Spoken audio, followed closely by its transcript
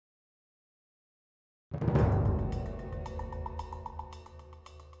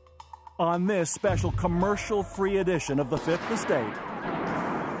On this special commercial-free edition of the Fifth Estate,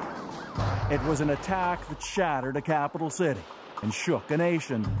 it was an attack that shattered a capital city and shook a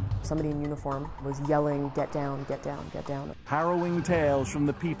nation. Somebody in uniform was yelling, "Get down, get down, get down." Harrowing tales from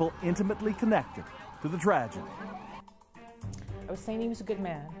the people intimately connected to the tragedy. I was saying he was a good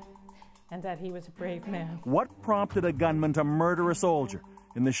man and that he was a brave man. What prompted a gunman to murder a soldier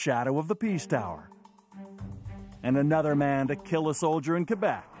in the shadow of the Peace Tower? And another man to kill a soldier in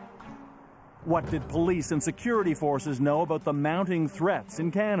Quebec? What did police and security forces know about the mounting threats in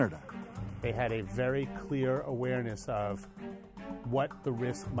Canada? They had a very clear awareness of what the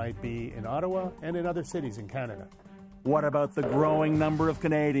risk might be in Ottawa and in other cities in Canada. What about the growing number of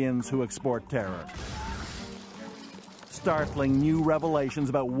Canadians who export terror? Startling new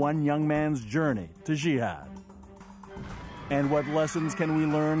revelations about one young man's journey to jihad. And what lessons can we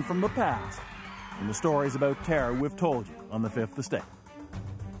learn from the past from the stories about terror we've told you on the Fifth Estate?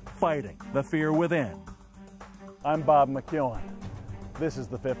 Fighting the fear within. I'm Bob McKeown. This is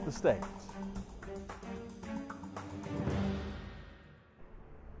the Fifth Estate.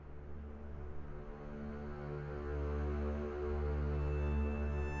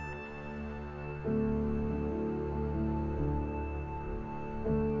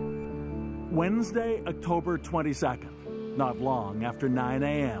 Wednesday, October 22nd, not long after 9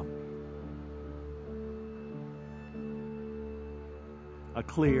 a.m. A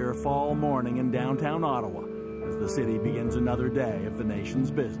clear fall morning in downtown Ottawa as the city begins another day of the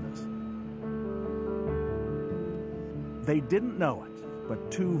nation's business. They didn't know it, but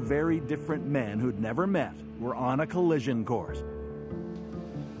two very different men who'd never met were on a collision course.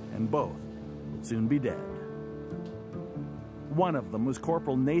 And both would soon be dead. One of them was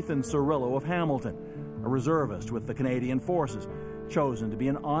Corporal Nathan Cirillo of Hamilton, a reservist with the Canadian Forces, chosen to be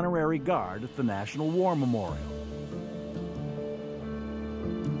an honorary guard at the National War Memorial.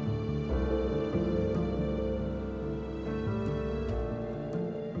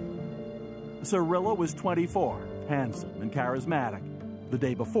 Cirillo was 24, handsome and charismatic. The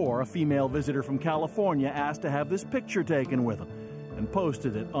day before, a female visitor from California asked to have this picture taken with him and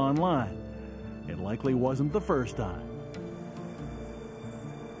posted it online. It likely wasn't the first time.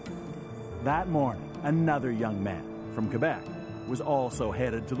 That morning, another young man from Quebec was also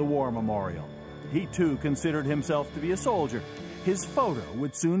headed to the War Memorial. He too considered himself to be a soldier. His photo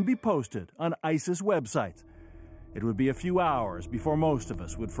would soon be posted on ISIS websites. It would be a few hours before most of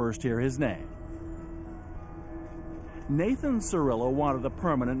us would first hear his name. Nathan Cirillo wanted a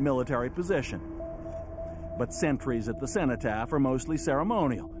permanent military position, but sentries at the cenotaph are mostly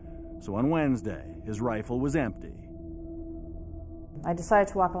ceremonial, so on Wednesday, his rifle was empty. I decided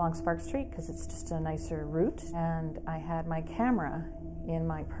to walk along Spark Street because it's just a nicer route, and I had my camera in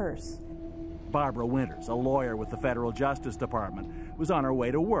my purse. Barbara Winters, a lawyer with the Federal Justice Department, was on her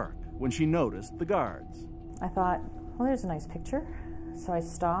way to work when she noticed the guards. I thought, well, there's a nice picture. So I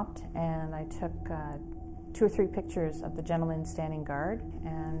stopped and I took 2 or 3 pictures of the gentleman standing guard,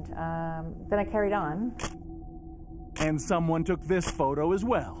 and then I carried on. And someone took this photo as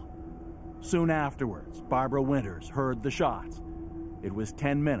well. Soon afterwards, Barbara Winters heard the shots. It was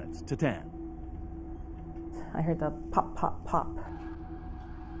 10 minutes to 10. I heard the pop, pop, pop.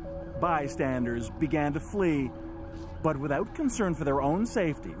 Bystanders began to flee, but without concern for their own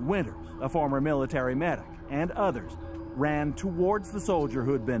safety, Winters, a former military medic, and others ran towards the soldier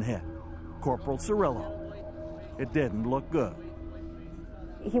who had been hit, Corporal Cirillo. It didn't look good.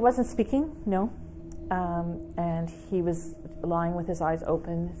 He wasn't speaking, no, and he was lying with his eyes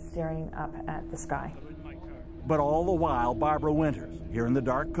open, staring up at the sky. But all the while, Barbara Winters, here in the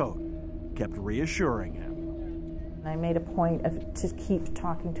dark coat, kept reassuring him. And I made a point to keep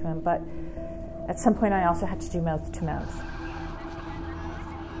talking to him, but at some point I also had to do mouth to mouth.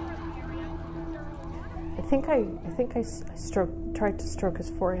 I think I tried to stroke his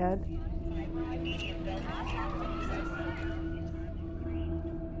forehead.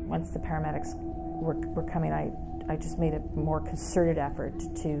 Once the paramedics were coming, I just made a more concerted effort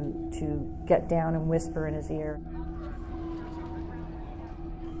to get down and whisper in his ear.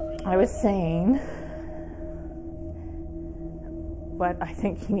 I was saying what I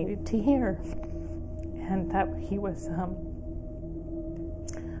think he needed to hear, and that he was,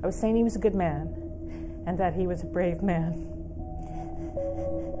 I was saying he was a good man, and that he was a brave man,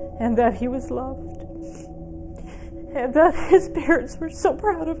 and that he was loved, and that his parents were so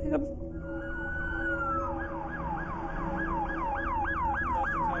proud of him.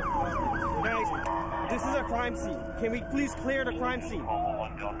 This is a crime scene. Can we please clear the crime scene?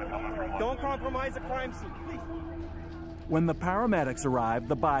 Don't compromise the crime scene, please. When the paramedics arrived,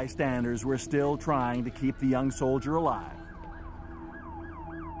 the bystanders were still trying to keep the young soldier alive.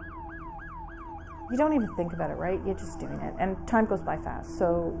 You don't even think about it, right? You're just doing it. And time goes by fast.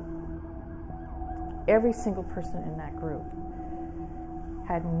 So every single person in that group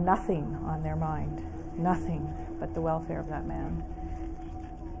had nothing on their mind, nothing but the welfare of that man.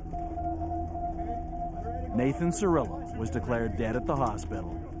 Nathan Cirillo was declared dead at the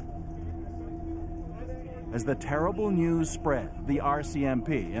hospital. As the terrible news spread, the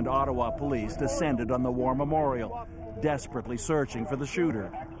RCMP and Ottawa police descended on the war memorial, desperately searching for the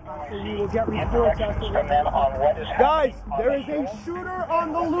shooter. We will get reports after. Guys, there is a shooter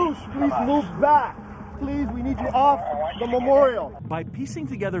on the loose. Please move back. Please, we need you off the memorial. By piecing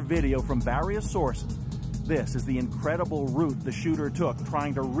together video from various sources, this is the incredible route the shooter took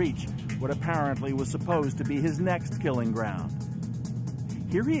trying to reach what apparently was supposed to be his next killing ground.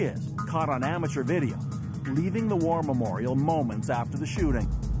 Here he is, caught on amateur video, leaving the war memorial moments after the shooting,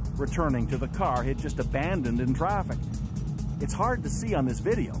 returning to the car he'd just abandoned in traffic. It's hard to see on this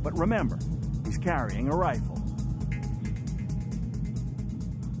video, but remember, he's carrying a rifle.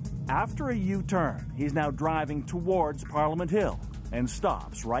 After a U-turn, he's now driving towards Parliament Hill and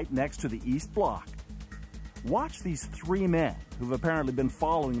stops right next to the East Block. Watch these three men who've apparently been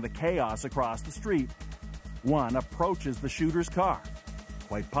following the chaos across the street. One approaches the shooter's car,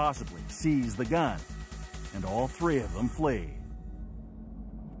 quite possibly sees the gun, and all three of them flee.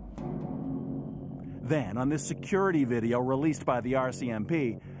 Then, on this security video released by the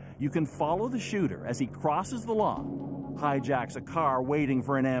RCMP, you can follow the shooter as he crosses the lawn, hijacks a car waiting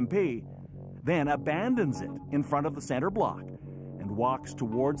for an MP, then abandons it in front of the center block and walks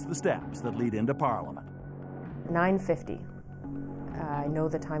towards the steps that lead into Parliament. 9:50. I know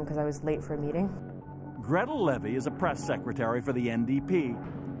the time because I was late for a meeting. Greta Levy is a press secretary for the NDP.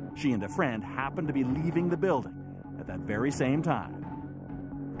 She and a friend happened to be leaving the building at that very same time.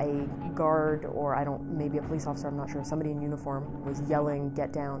 A guard, or maybe a police officer, I'm not sure, somebody in uniform was yelling,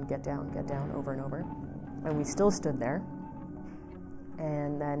 "Get down, get down, get down," over and over. And we still stood there.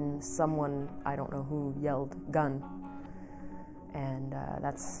 And then someone, I don't know who, yelled, "Gun." And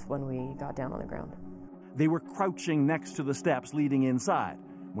that's when we got down on the ground. They were crouching next to the steps leading inside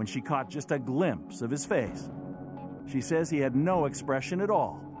when she caught just a glimpse of his face. She says he had no expression at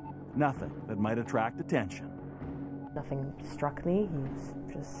all, nothing that might attract attention. Nothing struck me.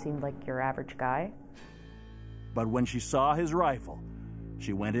 He just seemed like your average guy. But when she saw his rifle,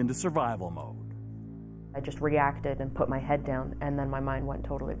 she went into survival mode. I just reacted and put my head down, and then my mind went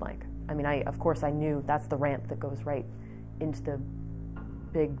totally blank. I mean, of course I knew that's the ramp that goes right into the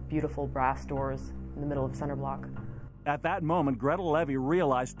big, beautiful brass doors in the middle of the center block. At that moment, Greta Levy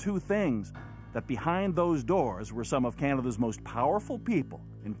realized two things: that behind those doors were some of Canada's most powerful people,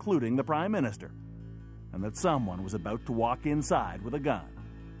 including the Prime Minister, and that someone was about to walk inside with a gun.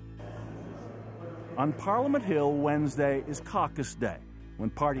 On Parliament Hill Wednesday is caucus day, when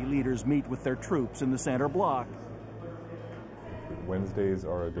party leaders meet with their troops in the center block. Wednesdays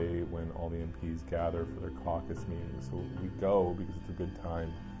are a day when all the MPs gather for their caucus meetings, so we go because it's a good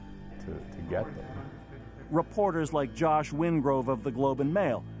time to get them. Reporters like Josh Wingrove of the Globe and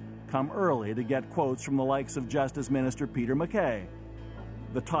Mail come early to get quotes from the likes of Justice Minister Peter MacKay.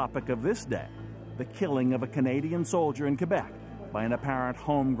 The topic of this day, the killing of a Canadian soldier in Quebec by an apparent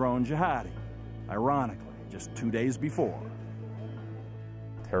homegrown jihadi, ironically, just 2 days before.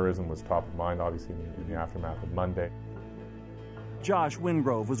 Terrorism was top of mind, obviously, in the aftermath of Monday. Josh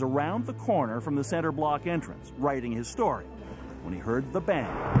Wingrove was around the corner from the center block entrance, writing his story, when he heard the bang.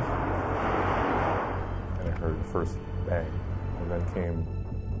 And I heard the first bang, and then came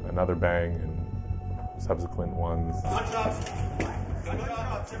another bang and subsequent ones. Gunshots!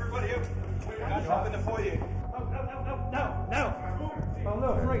 Gunshots! Everybody out! Gunshot in the foyer! No! Oh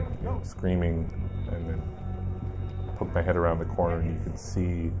no, right! Go! Screaming, and then poked my head around the corner, and you could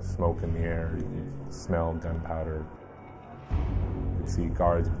see smoke in the air. You could smell gunpowder. You could see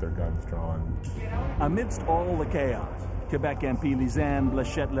guards with their guns drawn. Amidst all the chaos, Quebec MP Lisanne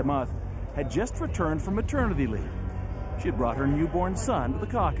Blanchet-Lamotte had just returned from maternity leave. She had brought her newborn son to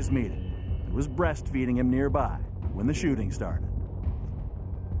the caucus meeting and was breastfeeding him nearby when the shooting started.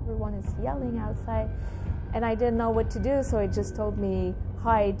 Everyone is yelling outside, and I didn't know what to do, so it just told me,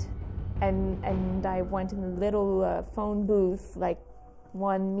 hide. And I went in a little phone booth, like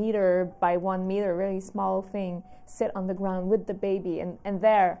 1 meter by 1 meter, really small thing, sit on the ground with the baby. And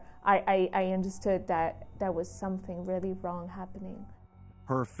there, I understood that there was something really wrong happening.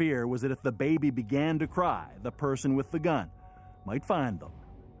 Her fear was that if the baby began to cry, the person with the gun might find them.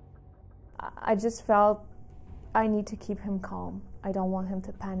 I just felt I need to keep him calm. I don't want him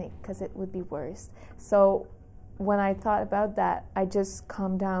to panic because it would be worse. So when I thought about that, I just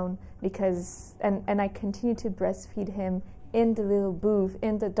calmed down because, and I continued to breastfeed him in the little booth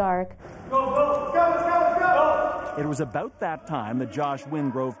in the dark. Go! It was about that time that Josh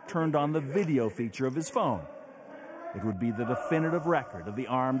Wingrove turned on the video feature of his phone. It would be the definitive record of the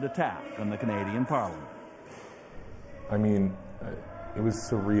armed attack on the Canadian Parliament. I mean, it was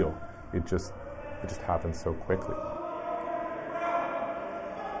surreal. It just happened so quickly.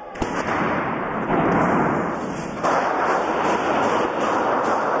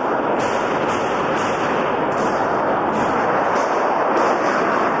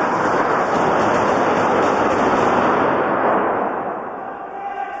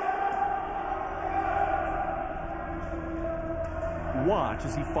 Watch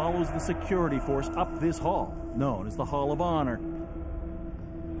as he follows the security force up this hall, known as the Hall of Honor.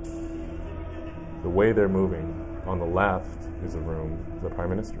 The way they're moving, on the left is a room the Prime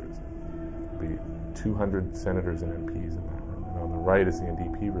Minister is in. There'll be 200 senators and MPs in that room. And on the right is the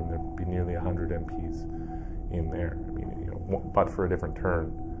NDP room. There'll be nearly 100 MPs in there. I mean, you know, but for a different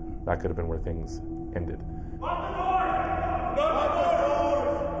turn, that could have been where things ended.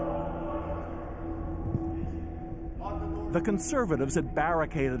 The Conservatives had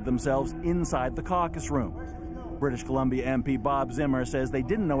barricaded themselves inside the caucus room. British Columbia MP Bob Zimmer says they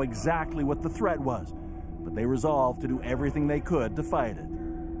didn't know exactly what the threat was, but they resolved to do everything they could to fight it.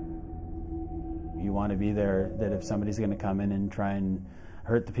 You want to be there, that if somebody's going to come in and try and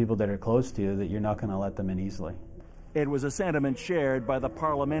hurt the people that are close to you, that you're not going to let them in easily. It was a sentiment shared by the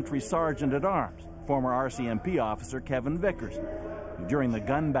parliamentary sergeant-at-arms, former RCMP officer Kevin Vickers, who during the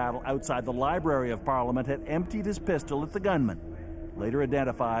gun battle outside the Library of Parliament had emptied his pistol at the gunman, later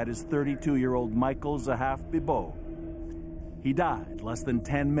identified as 32-year-old Michael Zehaf-Bibeau. He died less than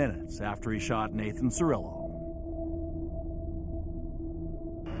 10 minutes after he shot Nathan Cirillo.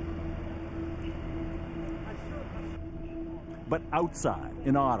 But outside,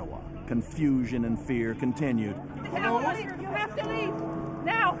 in Ottawa, confusion and fear continued. You have to leave,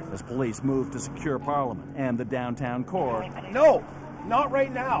 now! As police moved to secure Parliament and the downtown core. No, not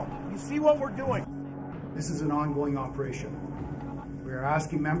right now. You see what we're doing. This is an ongoing operation. We are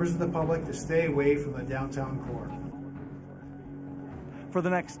asking members of the public to stay away from the downtown core. For the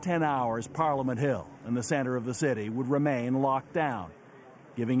next 10 hours, Parliament Hill, in the center of the city, would remain locked down,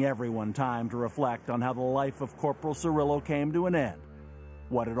 giving everyone time to reflect on how the life of Corporal Cirillo came to an end,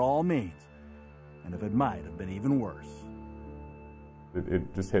 what it all means, and if it might have been even worse.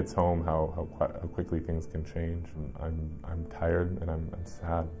 It just hits home how quickly things can change, and I'm tired and I'm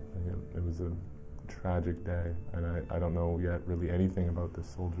sad. It was a tragic day, and I don't know yet really anything about this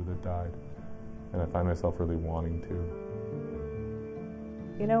soldier that died, and I find myself really wanting to.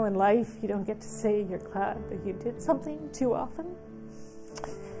 You know, in life, you don't get to say you're glad that you did something too often,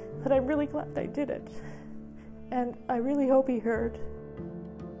 but I'm really glad I did it, and I really hope he heard.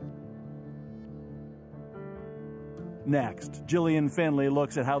 Next, Gillian Findlay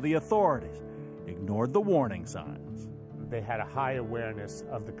looks at how the authorities ignored the warning signs. They had a high awareness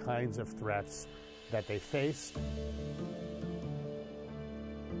of the kinds of threats that they faced.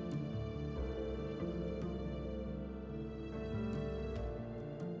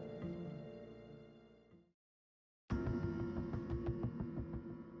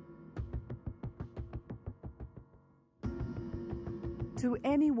 To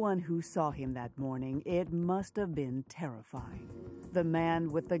anyone who saw him that morning, it must have been terrifying. The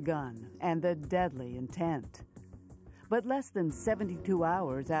man with the gun and the deadly intent. But less than 72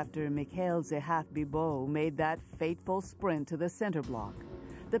 hours after Mikhail Zehaf-Bibeau made that fateful sprint to the center block,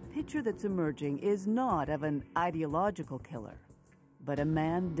 the picture that's emerging is not of an ideological killer, but a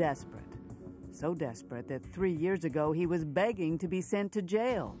man desperate. So desperate that 3 years ago he was begging to be sent to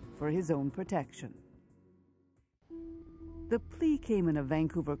jail for his own protection. The plea came in a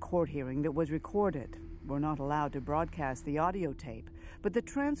Vancouver court hearing that was recorded. We're not allowed to broadcast the audio tape, but the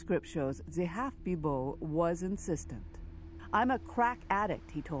transcript shows Zehaf-Bibeau was insistent. "I'm a crack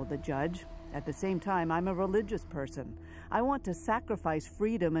addict," he told the judge. "At the same time, I'm a religious person. I want to sacrifice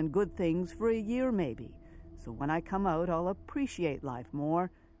freedom and good things for a year maybe. So when I come out, I'll appreciate life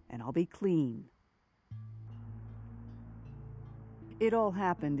more, and I'll be clean." It all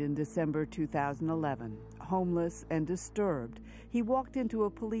happened in December 2011. Homeless and disturbed, he walked into a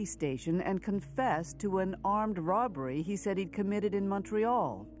police station and confessed to an armed robbery he said he'd committed in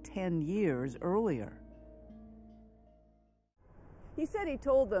Montreal 10 years earlier. He said he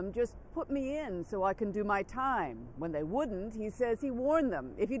told them, "Just put me in so I can do my time." When they wouldn't, he says he warned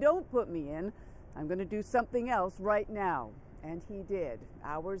them, "If you don't put me in, I'm going to do something else right now." And he did.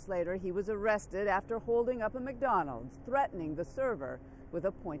 Hours later, he was arrested after holding up a McDonald's, threatening the server with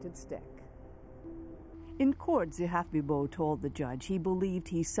a pointed stick. In court, Zehaf-Bibeau told the judge he believed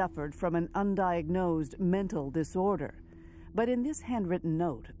he suffered from an undiagnosed mental disorder. But in this handwritten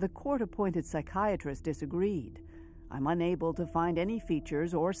note, the court-appointed psychiatrist disagreed. "I'm unable to find any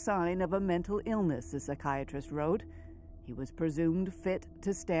features or sign of a mental illness," the psychiatrist wrote. He was presumed fit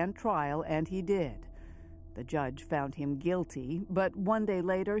to stand trial, and he did. The judge found him guilty, but one day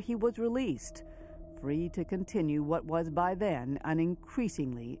later he was released, free to continue what was by then an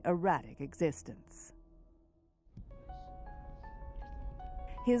increasingly erratic existence.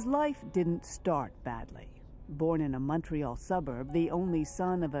 His life didn't start badly. Born in a Montreal suburb, the only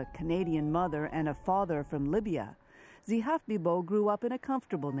son of a Canadian mother and a father from Libya, Zehaf-Bibeau grew up in a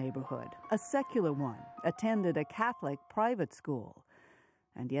comfortable neighborhood, a secular one, attended a Catholic private school.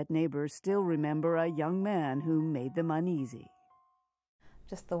 And yet neighbors still remember a young man who made them uneasy.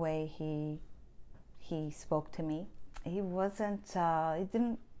 Just the way he spoke to me. He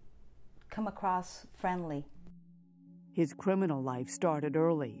didn't come across friendly. His criminal life started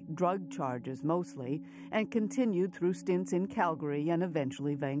early, drug charges mostly, and continued through stints in Calgary and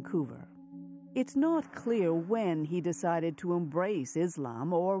eventually Vancouver. It's not clear when he decided to embrace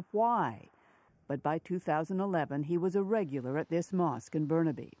Islam or why, but by 2011 he was a regular at this mosque in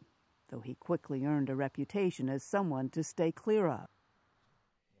Burnaby, though he quickly earned a reputation as someone to stay clear of.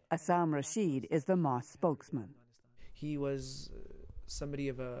 Assam Rashid is the mosque spokesman. He was somebody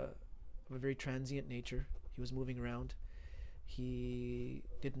of a very transient nature. He was moving around. He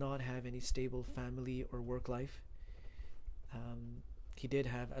did not have any stable family or work life. He did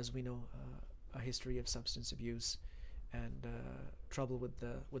have, as we know, a history of substance abuse and trouble with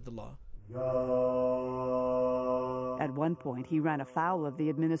the law. At one point, he ran afoul of the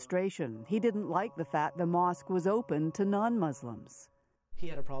administration. He didn't like the fact the mosque was open to non-Muslims. He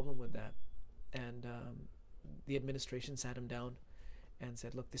had a problem with that, and the administration sat him down and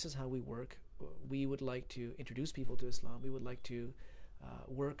said, look, this is how we work. We would like to introduce people to Islam. We would like to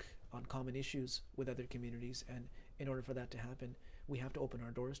work on common issues with other communities, and in order for that to happen, we have to open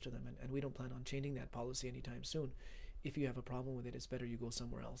our doors to them, and we don't plan on changing that policy anytime soon. If you have a problem with it, it's better you go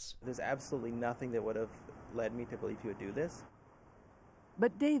somewhere else. There's absolutely nothing that would have led me to believe he would do this.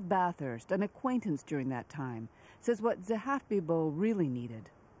 But Dave Bathurst, an acquaintance during that time, says what Zehaf-Bibeau really needed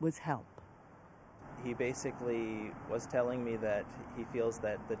was help. He basically was telling me that he feels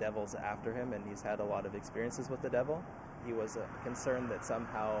that the devil's after him, and he's had a lot of experiences with the devil. He was concerned that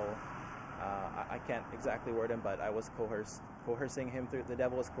somehow, I can't exactly word him, but I was coercing him through, the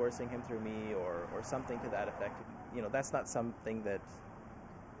devil was coercing him through me, or something to that effect. You know, that's not something that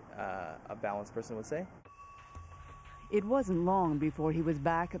a balanced person would say. It wasn't long before he was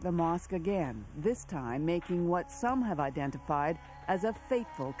back at the mosque again, this time making what some have identified as a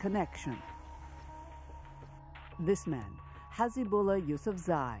fateful connection. This man, Hazibullah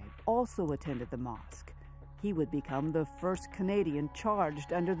Yousafzai, also attended the mosque. He would become the first Canadian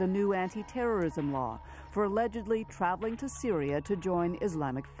charged under the new anti-terrorism law for allegedly traveling to Syria to join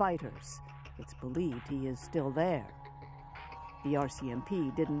Islamic fighters. It's believed he is still there. The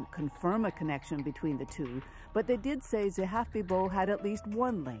RCMP didn't confirm a connection between the two, but they did say Zehaf-Bibeau had at least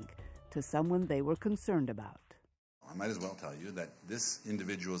one link to someone they were concerned about. I might as well tell you that this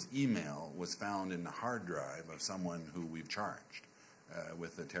individual's email was found in the hard drive of someone who we've charged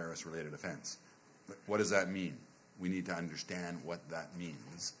with a terrorist-related offense. But what does that mean? We need to understand what that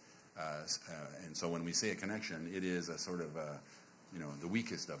means. And so when we say a connection, it is a sort of, the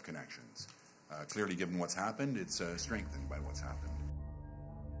weakest of connections. Clearly, given what's happened, it's strengthened by what's happened.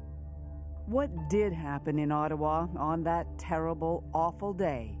 What did happen in Ottawa on that terrible, awful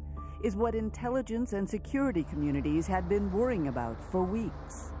day is what intelligence and security communities had been worrying about for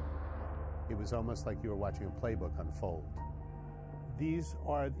weeks. It was almost like you were watching a playbook unfold. These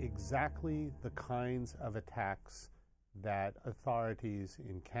are exactly the kinds of attacks that authorities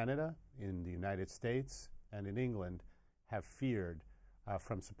in Canada, in the United States, and in England have feared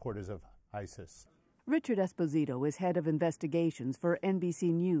from supporters of ISIS. Richard Esposito is head of investigations for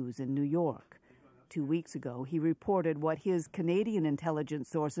NBC News in New York. 2 weeks ago, he reported what his Canadian intelligence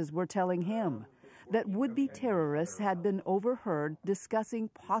sources were telling him, that would-be terrorists had been overheard discussing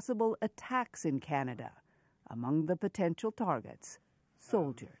possible attacks in Canada. Among the potential targets,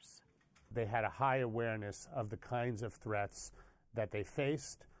 soldiers. They had a high awareness of the kinds of threats that they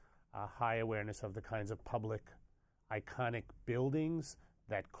faced, a high awareness of the kinds of public, iconic buildings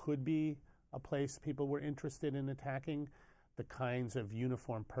that could be a place people were interested in attacking, the kinds of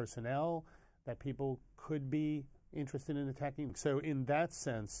uniformed personnel that people could be interested in attacking. So in that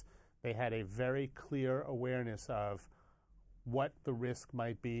sense, they had a very clear awareness of what the risk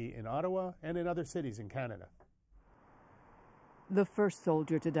might be in Ottawa and in other cities in Canada. The first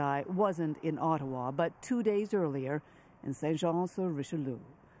soldier to die wasn't in Ottawa, but 2 days earlier in St-Jean-sur-Richelieu.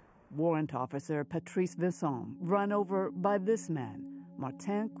 Warrant officer Patrice Vincent run over by this man,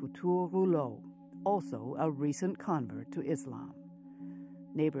 Couture-Rouleau, also a recent convert to Islam.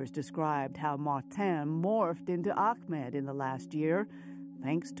 Neighbors described how Martin morphed into Ahmed in the last year,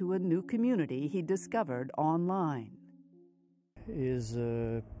 thanks to a new community he discovered online. His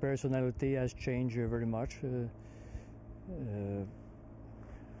personality has changed very much.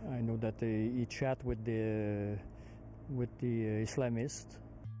 I know that he chat with the Islamists.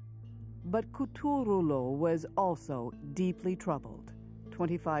 But Couture-Rouleau was also deeply troubled.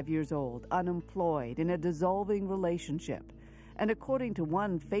 25 years old, unemployed, in a dissolving relationship, and according to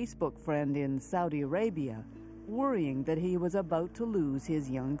one Facebook friend in Saudi Arabia, worrying that he was about to lose his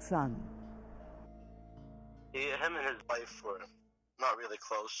young son. Him and his wife were not really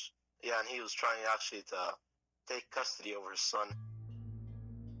close. Yeah, and he was trying actually to take custody over his son.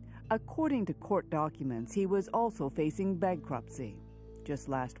 According to court documents, he was also facing bankruptcy. Just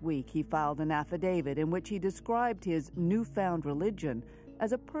last week, he filed an affidavit in which he described his newfound religion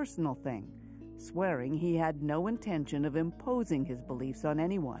as a personal thing, swearing he had no intention of imposing his beliefs on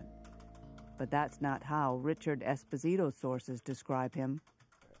anyone. But that's not how Richard Esposito's sources describe him.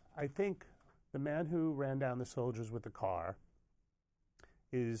 I think the man who ran down the soldiers with the car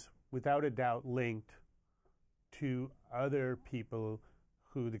is without a doubt linked to other people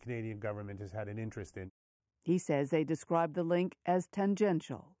who the Canadian government has had an interest in. He says they describe the link as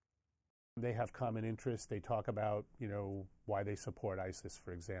tangential. They have common interests. They talk about, why they support ISIS,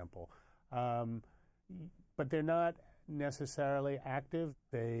 for example. But they're not necessarily active.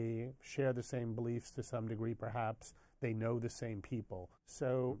 They share the same beliefs to some degree, perhaps. They know the same people.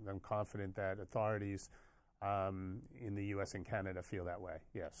 So I'm confident that authorities in the U.S. and Canada feel that way,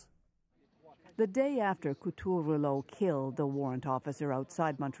 yes. The day after Couture-Rouleau killed the warrant officer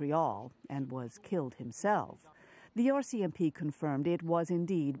outside Montreal and was killed himself, the RCMP confirmed it was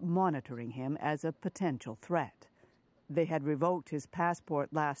indeed monitoring him as a potential threat. They had revoked his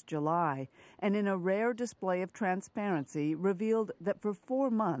passport last July and, in a rare display of transparency, revealed that for 4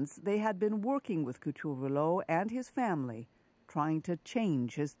 months they had been working with Couture-Rouleau and his family, trying to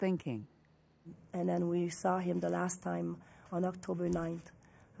change his thinking. And then we saw him the last time on October 9th.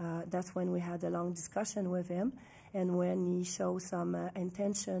 That's when we had a long discussion with him, and when he showed some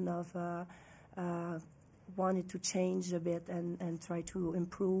intention of wanted to change a bit and try to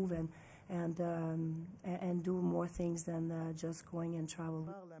improve and do more things than just going and travel.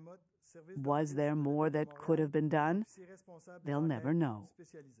 Was there more that could have been done? They'll never know.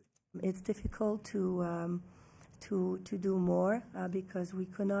 It's difficult to do more because we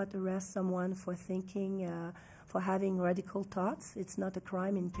cannot arrest someone for thinking, for having radical thoughts. It's not a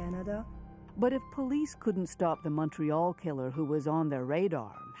crime in Canada. But if police couldn't stop the Montreal killer who was on their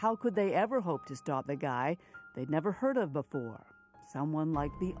radar, how could they ever hope to stop the guy they'd never heard of before? Someone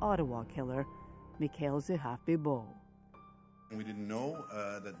like the Ottawa killer, Zehaf-Bibeau. We didn't know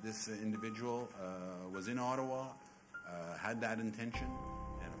that this individual was in Ottawa, had that intention,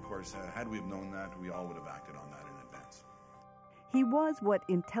 and of course, had we have known that, we all would have acted on that in advance. He was what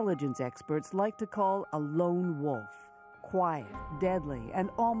intelligence experts like to call a lone wolf. Quiet, deadly, and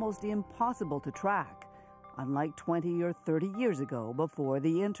almost impossible to track, unlike 20 or 30 years ago before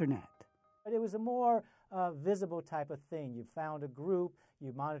the internet. But it was a more visible type of thing. You found a group,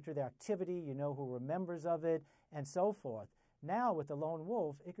 you monitor their activity, you know who were members of it, and so forth. Now, with the lone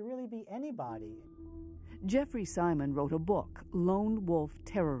wolf, it could really be anybody. Jeffrey Simon wrote a book, Lone Wolf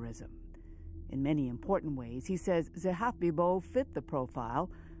Terrorism. In many important ways, he says Zehaf-Bibeau fit the profile,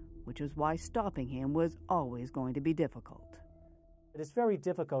 which is why stopping him was always going to be difficult. It's very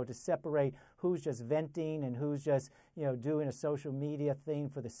difficult to separate who's just venting and who's just, doing a social media thing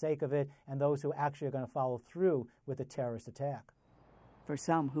for the sake of it, and those who actually are going to follow through with a terrorist attack. For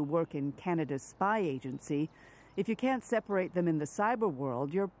some who work in Canada's spy agency, if you can't separate them in the cyber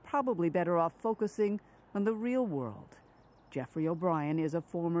world, you're probably better off focusing on the real world. Jeffrey O'Brien is a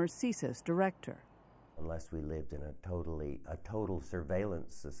former CSIS director. Unless we lived in a total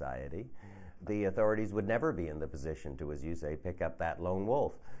surveillance society, the authorities would never be in the position to, as you say, pick up that lone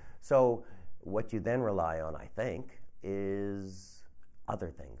wolf. So what you then rely on, I think, is other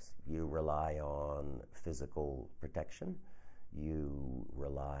things. You rely on physical protection. You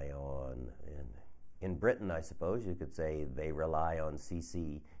rely on, in Britain, I suppose, you could say they rely on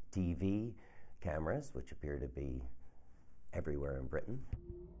CCTV cameras, which appear to be everywhere in Britain.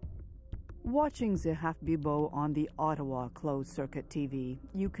 Watching Zehaf-Bibeau on the Ottawa closed-circuit TV,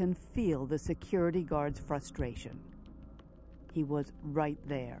 you can feel the security guard's frustration. He was right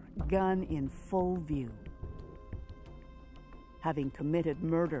there, gun in full view. Having committed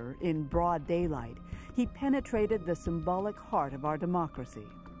murder in broad daylight, he penetrated the symbolic heart of our democracy,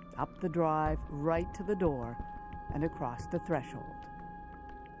 up the drive, right to the door, and across the threshold.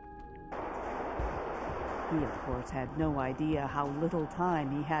 He, of course, had no idea how little time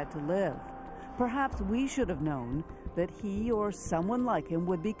he had to live. Perhaps we should have known that he or someone like him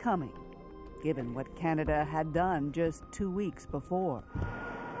would be coming, given what Canada had done just 2 weeks before.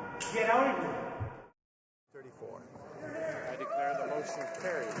 Get out of here! 34. I declare the motion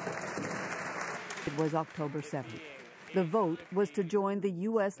carried. It was October 7th. The vote was to join the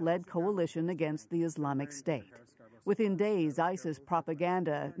U.S.-led coalition against the Islamic State. Within days, ISIS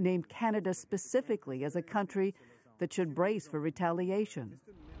propaganda named Canada specifically as a country that should brace for retaliation.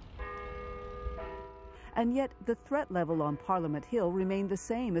 And yet, the threat level on Parliament Hill remained the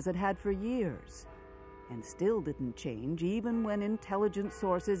same as it had for years, and still didn't change even when intelligence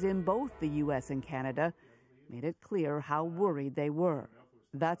sources in both the U.S. and Canada made it clear how worried they were.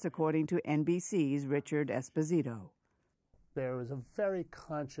 That's according to NBC's Richard Esposito. There was a very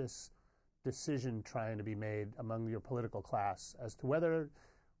conscious decision trying to be made among your political class as to whether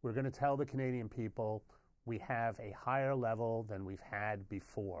we're going to tell the Canadian people we have a higher level than we've had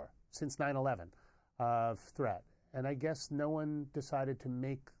before, since 9/11, of threat. And I guess no one decided to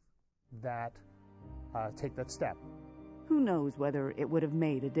make that, take that step. Who knows whether it would have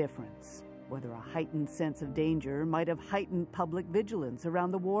made a difference, whether a heightened sense of danger might have heightened public vigilance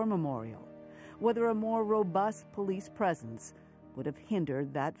around the war memorial, whether a more robust police presence would have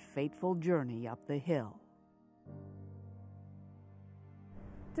hindered that fateful journey up the hill.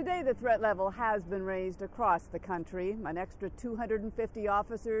 Today, the threat level has been raised across the country. An extra 250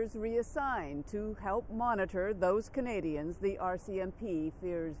 officers reassigned to help monitor those Canadians the RCMP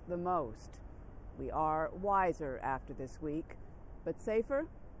fears the most. We are wiser after this week, but safer?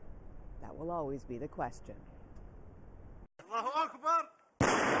 That will always be the question. Allahu Akbar!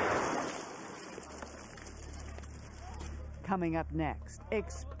 Coming up next,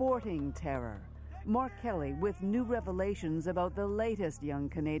 exporting terror. Mark Kelly with new revelations about the latest young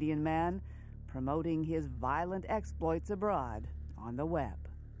Canadian man promoting his violent exploits abroad on the web.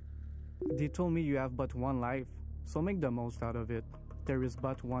 They told me you have but one life, so make the most out of it. There is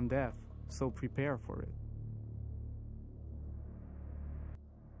but one death, so prepare for it.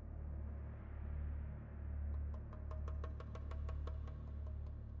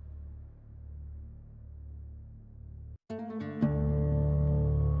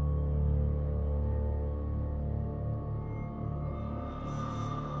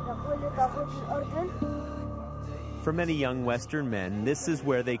 For many young Western men, this is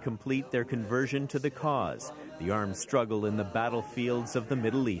where they complete their conversion to the cause, the armed struggle in the battlefields of the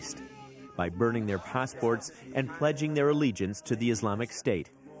Middle East, by burning their passports and pledging their allegiance to the Islamic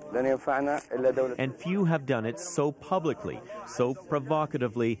State. And few have done it so publicly, so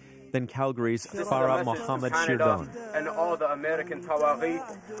provocatively, than Calgary's Farah Mohammed Shirdon. And all the American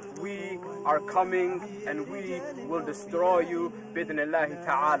Tawagheet, we are coming and we will destroy you, bidnillahi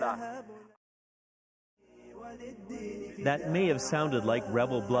ta'ala. That may have sounded like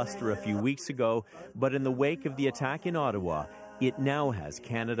rebel bluster a few weeks ago, but in the wake of the attack in Ottawa, it now has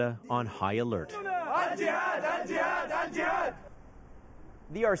Canada on high alert.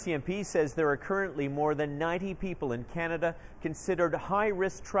 The RCMP says there are currently more than 90 people in Canada considered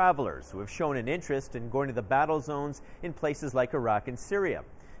high-risk travelers who have shown an interest in going to the battle zones in places like Iraq and Syria.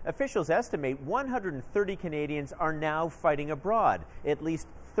 Officials estimate 130 Canadians are now fighting abroad, at least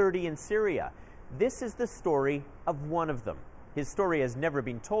 30 in Syria. This is the story of one of them. His story has never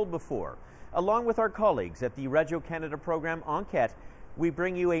been told before. Along with our colleagues at the Radio-Canada program Enquête, we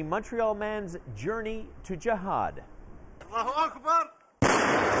bring you a Montreal man's journey to jihad. Allahu Akbar!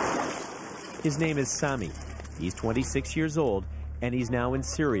 His name is Sami. He's 26 years old, and he's now in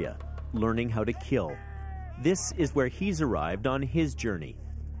Syria, learning how to kill. This is where he's arrived on his journey.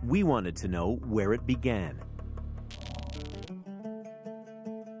 We wanted to know where it began.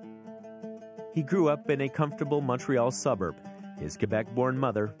 He grew up in a comfortable Montreal suburb. His Quebec-born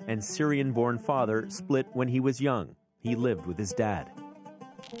mother and Syrian-born father split when he was young. He lived with his dad.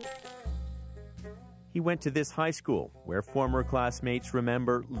 He went to this high school, where former classmates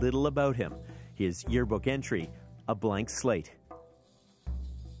remember little about him. His yearbook entry, a blank slate.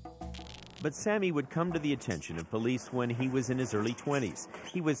 But Sami would come to the attention of police when he was in his early 20s.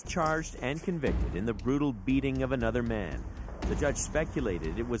 He was charged and convicted in the brutal beating of another man. The judge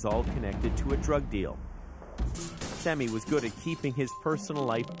speculated it was all connected to a drug deal. Sami was good at keeping his personal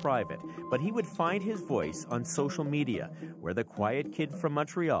life private, but he would find his voice on social media, where the quiet kid from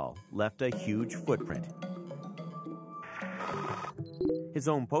Montreal left a huge footprint. His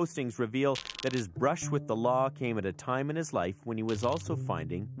own postings reveal that his brush with the law came at a time in his life when he was also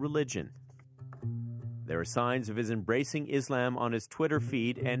finding religion. There are signs of his embracing Islam on his Twitter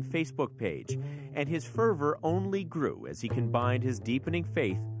feed and Facebook page, and his fervor only grew as he combined his deepening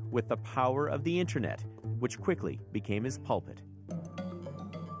faith with the power of the internet, which quickly became his pulpit.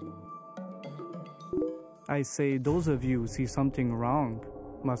 I say those of you who see something wrong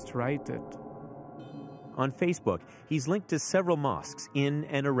must right it. On Facebook, he's linked to several mosques in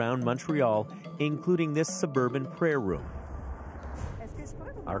and around Montreal, including this suburban prayer room.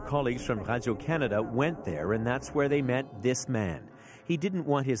 Our colleagues from Radio-Canada went there, and that's where they met this man. He didn't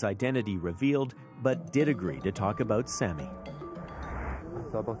want his identity revealed, but did agree to talk about Sami.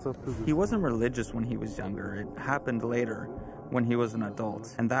 He wasn't religious when he was younger. It happened later, when he was an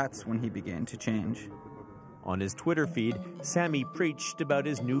adult, and that's when he began to change. On his Twitter feed, Sami preached about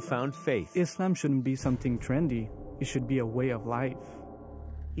his newfound faith. Islam shouldn't be something trendy. It should be a way of life.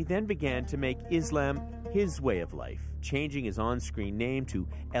 He then began to make Islam his way of life, changing his on-screen name to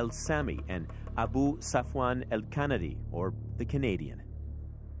El Sami and Abu Safwan El Kanadi, or the Canadian.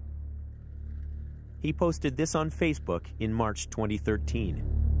 He posted this on Facebook in March 2013.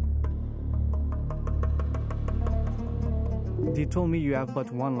 They told me you have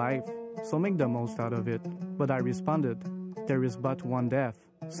but one life, so make the most out of it. But I responded, there is but one death,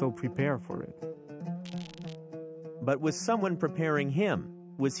 so prepare for it. But was someone preparing him?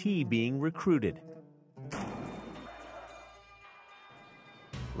 Was he being recruited?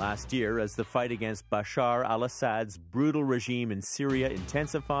 Last year, as the fight against Bashar al-Assad's brutal regime in Syria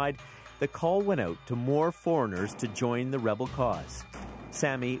intensified, the call went out to more foreigners to join the rebel cause.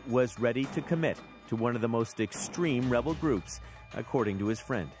 Sami was ready to commit to one of the most extreme rebel groups, according to his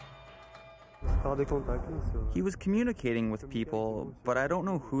friend. He was communicating with people, but I don't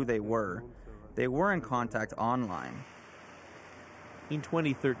know who they were. They were in contact online. In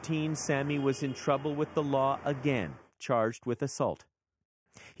 2013, Sami was in trouble with the law again, charged with assault.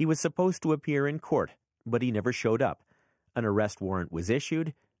 He was supposed to appear in court, but he never showed up. An arrest warrant was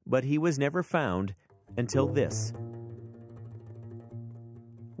issued, but he was never found until this.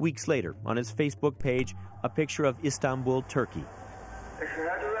 Weeks later, on his Facebook page, a picture of Istanbul, Turkey.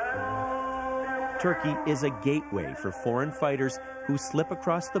 Turkey is a gateway for foreign fighters who slip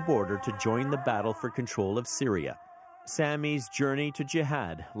across the border to join the battle for control of Syria. Sami's journey to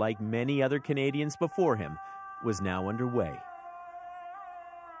jihad, like many other Canadians before him, was now underway.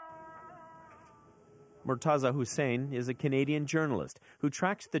 Murtaza Hussain is a Canadian journalist who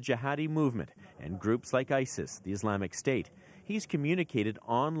tracks the jihadi movement and groups like ISIS, the Islamic State. He's communicated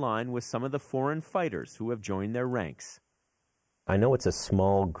online with some of the foreign fighters who have joined their ranks. I know it's a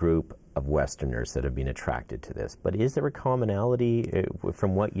small group of Westerners that have been attracted to this, but is there a commonality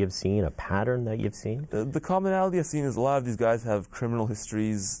from what you've seen, a pattern that you've seen? The commonality I've seen is a lot of these guys have criminal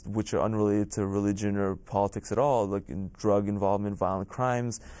histories which are unrelated to religion or politics at all, like in drug involvement, violent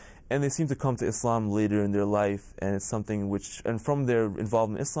crimes, and they seem to come to Islam later in their life, and it's something which, and from their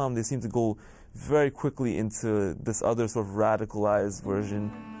involvement in Islam, they seem to go very quickly into this other sort of radicalized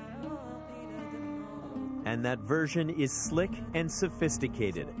version. And that version is slick and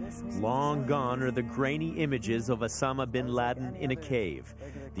sophisticated. Long gone are the grainy images of Osama bin Laden in a cave.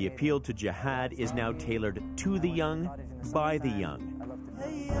 The appeal to jihad is now tailored to the young, by the young.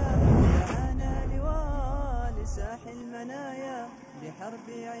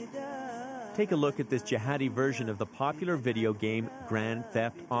 Take a look at this jihadi version of the popular video game Grand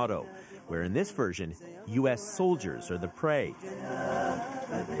Theft Auto, where in this version, U.S. soldiers are the prey.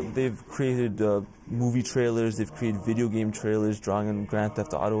 They've created movie trailers, they've created video game trailers drawing on Grand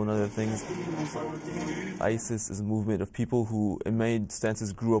Theft Auto and other things. ISIS is a movement of people who, in many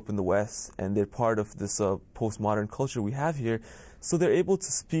instances, grew up in the West, and they're part of this postmodern culture we have here. So they're able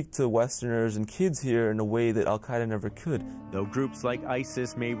to speak to Westerners and kids here in a way that Al-Qaeda never could. Though groups like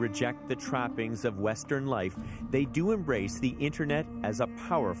ISIS may reject the trappings of Western life, they do embrace the internet as a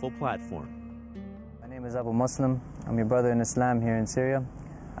powerful platform. My name is Abu Muslim. I'm your brother in Islam here in Syria.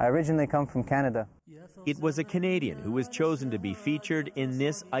 I originally come from Canada. It was a Canadian who was chosen to be featured in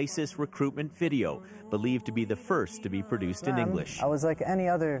this ISIS recruitment video, believed to be the first to be produced in English. I was like any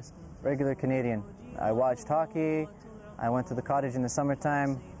other regular Canadian. I watched hockey. I went to the cottage in the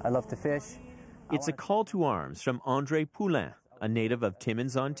summertime. I love to fish. It's a call to arms from André Poulin, a native of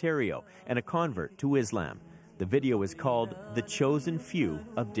Timmins, Ontario, and a convert to Islam. The video is called The Chosen Few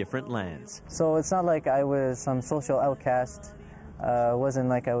of Different Lands. So it's not like I was some social outcast. It wasn't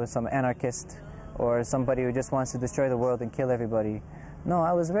like I was some anarchist or somebody who just wants to destroy the world and kill everybody. No,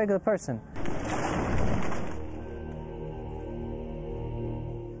 I was a regular person.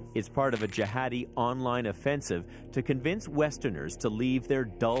 It's part of a jihadi online offensive to convince Westerners to leave their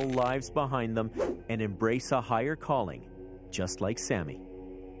dull lives behind them and embrace a higher calling, just like Sami.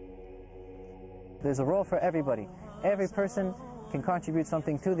 There's a role for everybody. Every person can contribute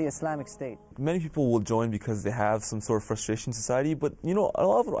something to the Islamic State. Many people will join because they have some sort of frustration in society, but you know, a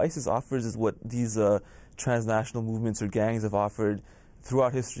lot of what ISIS offers is what these transnational movements or gangs have offered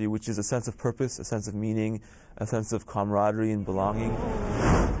throughout history, which is a sense of purpose, a sense of meaning, a sense of camaraderie and belonging.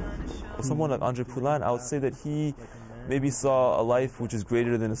 Someone like Andre Poulain, I would say that he maybe saw a life which is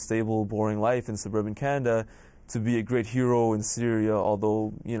greater than a stable, boring life in suburban Canada to be a great hero in Syria,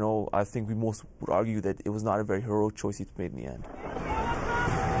 although, you know, I think we most would argue that it was not a very heroic choice he made in the end.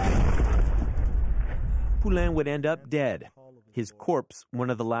 Poulain would end up dead, his corpse one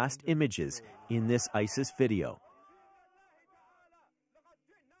of the last images in this ISIS video.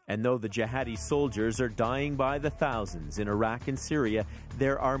 And though the jihadi soldiers are dying by the thousands in Iraq and Syria,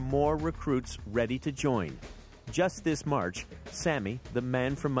 there are more recruits ready to join. Just this March, Sammy, the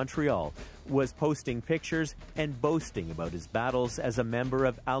man from Montreal, was posting pictures and boasting about his battles as a member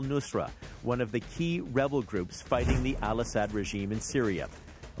of al-Nusra, one of the key rebel groups fighting the al-Assad regime in Syria.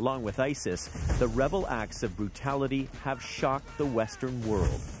 Along with ISIS, the rebel acts of brutality have shocked the Western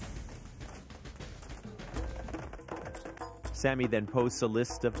world. Sammy then posts a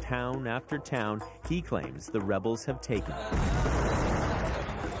list of town after town he claims the rebels have taken.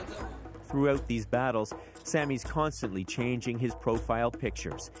 Throughout these battles, Sammy's constantly changing his profile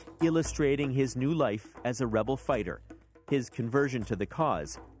pictures, illustrating his new life as a rebel fighter. His conversion to the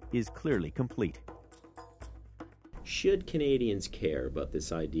cause is clearly complete. Should Canadians care about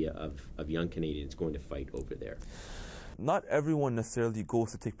this idea of young Canadians going to fight over there? Not everyone necessarily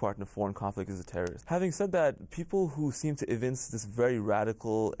goes to take part in a foreign conflict as a terrorist. Having said that, people who seem to evince this very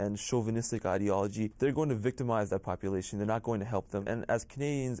radical and chauvinistic ideology, they're going to victimize that population. They're not going to help them. And as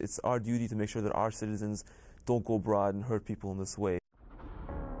Canadians, it's our duty to make sure that our citizens don't go abroad and hurt people in this way.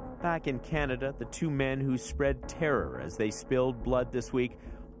 Back in Canada, the two men who spread terror as they spilled blood this week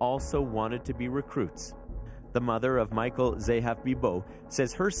also wanted to be recruits. The mother of Michael Zehaf-Bibeau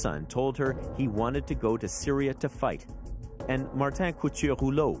says her son told her he wanted to go to Syria to fight. And Martin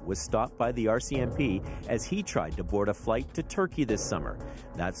Couture-Rouleau was stopped by the RCMP as he tried to board a flight to Turkey this summer.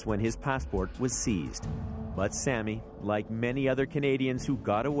 That's when his passport was seized. But Sammy, like many other Canadians who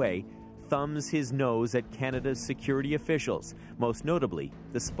got away, thumbs his nose at Canada's security officials, most notably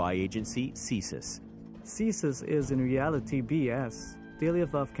the spy agency CSIS. CSIS is in reality BS. They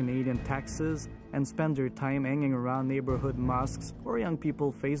live off Canadian taxes and spend their time hanging around neighborhood mosques or young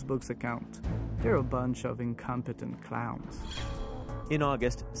people's Facebook's account. They're a bunch of incompetent clowns. In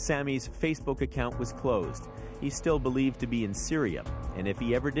August, Sammy's Facebook account was closed. He's still believed to be in Syria, and if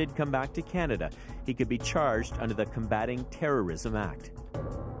he ever did come back to Canada, he could be charged under the Combating Terrorism Act.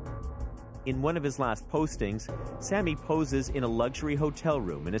 In one of his last postings, Sammy poses in a luxury hotel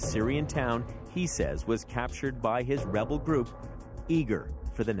room in a Syrian town he says was captured by his rebel group, eager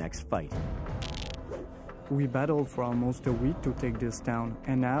for the next fight. We battled for almost a week to take this town,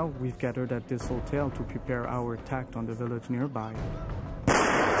 and now we've gathered at this hotel to prepare our attack on the village nearby.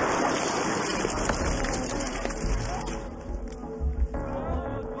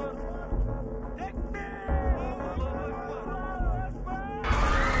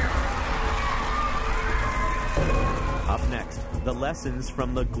 Up next, the lessons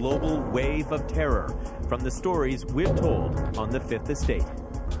from the global wave of terror, from the stories we've told on the Fifth Estate.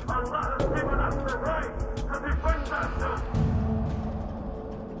 Allah has given us the right to defend ourselves.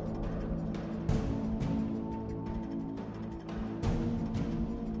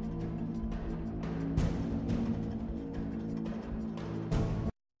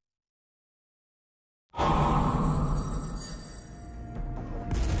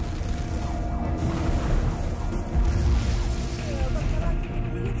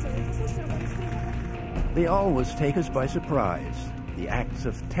 They always take us by surprise. The acts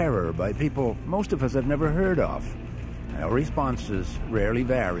of terror by people most of us have never heard of. Our responses rarely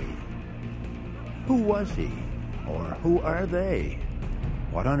vary. Who was he? Or who are they?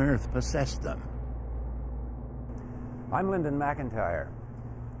 What on earth possessed them? I'm Linden Macintyre.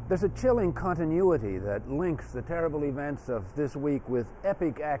 There's a chilling continuity that links the terrible events of this week with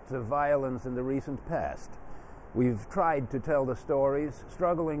epic acts of violence in the recent past. We've tried to tell the stories,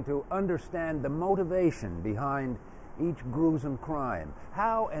 struggling to understand the motivation behind each gruesome crime.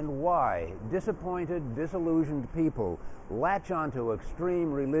 How and why disappointed, disillusioned people latch onto extreme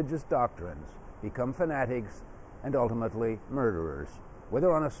religious doctrines, become fanatics, and ultimately murderers.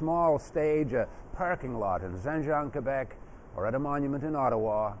 Whether on a small stage, a parking lot in St-Jean, Quebec, or at a monument in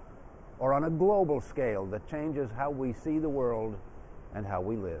Ottawa, or on a global scale that changes how we see the world and how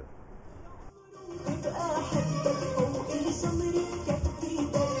we live.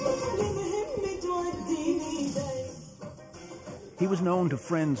 He was known to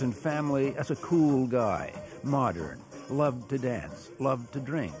friends and family as a cool guy, modern, loved to dance, loved to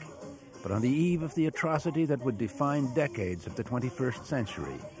drink. But on the eve of the atrocity that would define decades of the 21st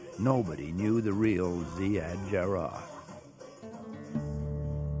century, nobody knew the real Ziad Jarrah.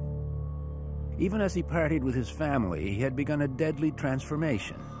 Even as he partied with his family, he had begun a deadly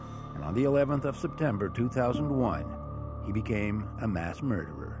transformation. And on the 11th of September 2001, he became a mass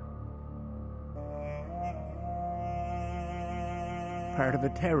murderer. Part of a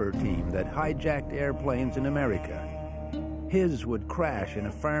terror team that hijacked airplanes in America. His would crash in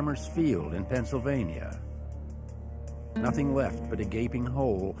a farmer's field in Pennsylvania. Nothing left but a gaping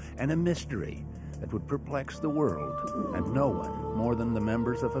hole and a mystery that would perplex the world, and no one more than the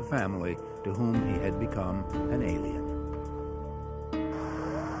members of a family to whom he had become an alien.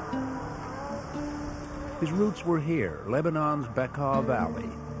 His roots were here, Lebanon's Bekaa Valley.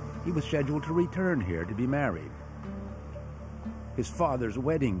 He was scheduled to return here to be married. His father's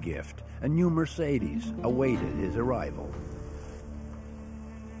wedding gift, a new Mercedes, awaited his arrival.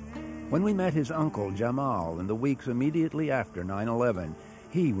 When we met his uncle Jamal in the weeks immediately after 9/11,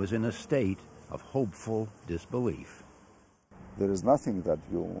 he was in a state of hopeful disbelief. There is nothing that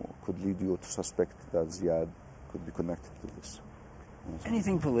could lead you to suspect that Ziad could be connected to this.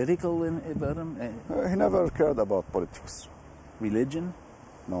 Anything political about him? He never cared about politics. Religion?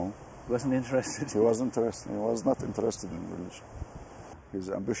 No. He wasn't interested? He was interested. He was not interested in religion. He's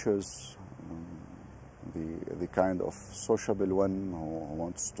ambitious, the kind of sociable one who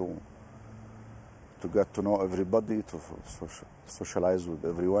wants to get to know everybody, to socialize with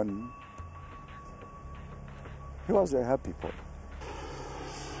everyone. He was a happy boy.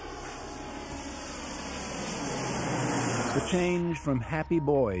 The change from happy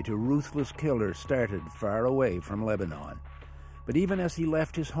boy to ruthless killer started far away from Lebanon. But even as he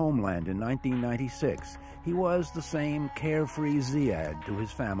left his homeland in 1996, he was the same carefree Ziad to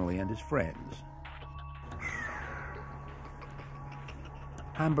his family and his friends.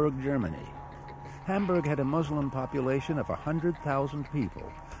 Hamburg, Germany. Hamburg had a Muslim population of 100,000 people.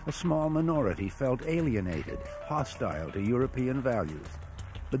 A small minority felt alienated, hostile to European values.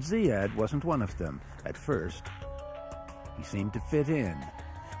 But Ziad wasn't one of them at first. He seemed to fit in.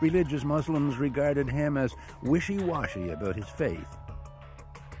 Religious Muslims regarded him as wishy-washy about his faith.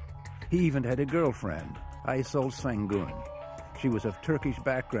 He even had a girlfriend, Aysel Sengun. She was of Turkish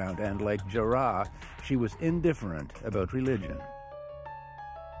background and, like Jarrah, she was indifferent about religion.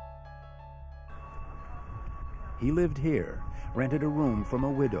 He lived here, rented a room from a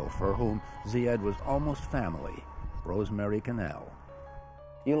widow for whom Ziad was almost family, Rosemary Cannell.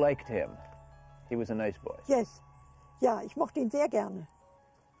 You liked him. He was a nice boy. Yes. Ja, ich mochte ihn sehr gerne.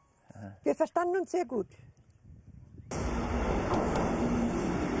 Wir verstanden uns sehr gut.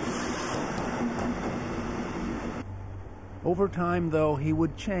 Over time, though, he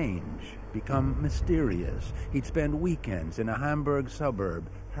would change, become mysterious. He'd spend weekends in a Hamburg suburb,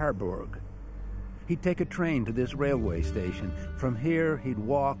 Harburg. He'd take a train to this railway station. From here, he'd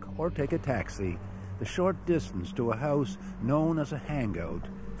walk or take a taxi, the short distance to a house known as a hangout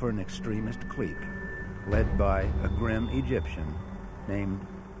for an extremist clique, led by a grim Egyptian named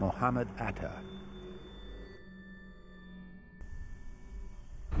Mohammed Atta.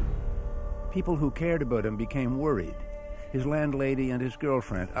 People who cared about him became worried. His landlady and his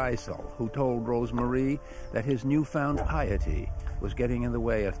girlfriend, Aysel, who told Rosemary that his newfound piety was getting in the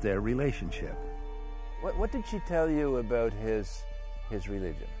way of their relationship. What did she tell you about his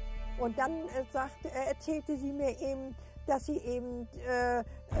religion? Und dann erzählte sie mir eben, dass sie eben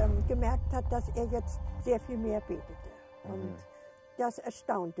gemerkt hat, dass jetzt sehr viel mehr betete. Und das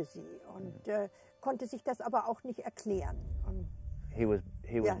erstaunte sie und konnte sich das aber auch nicht erklären. Und he was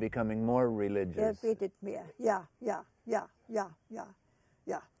becoming more religious. Betet mehr, ja.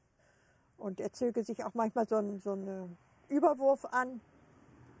 Und zöge sich auch manchmal so einen Überwurf an.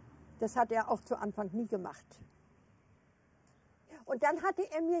 Das hat er auch zu Anfang nie gemacht. Und dann hatte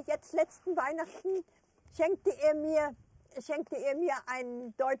er mir jetzt letzten Weihnachten, schenkte er mir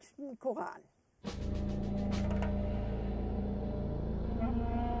einen deutschen Koran.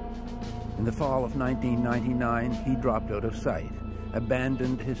 In the fall of 1999, he dropped out of sight,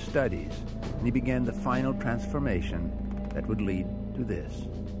 abandoned his studies, and he began the final transformation that would lead to this.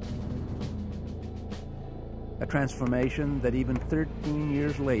 A transformation that even 13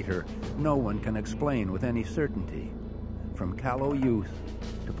 years later, no one can explain with any certainty. From callow youth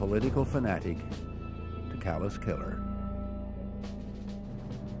to political fanatic to callous killer.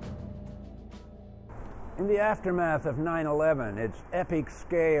 In the aftermath of 9/11, its epic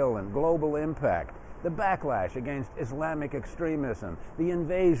scale and global impact, the backlash against Islamic extremism, the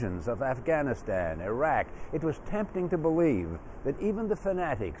invasions of Afghanistan, Iraq, it was tempting to believe that even the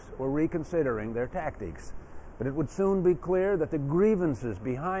fanatics were reconsidering their tactics. But it would soon be clear that the grievances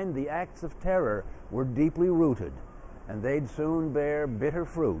behind the acts of terror were deeply rooted, and they'd soon bear bitter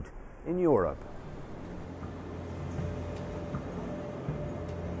fruit in Europe.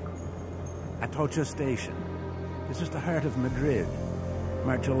 Atocha Station. This is the heart of Madrid.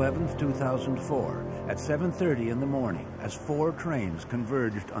 March 11th, 2004, at 7:30 in the morning, as 4 trains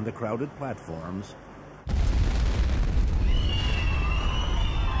converged on the crowded platforms,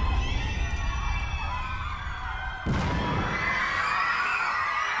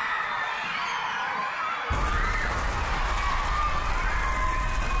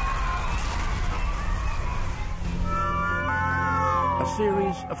 a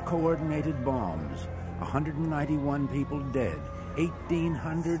series of coordinated bombs, 191 people dead,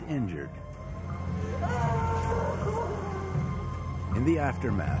 1,800 injured. In the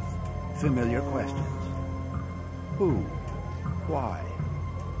aftermath, familiar questions. Who? Why?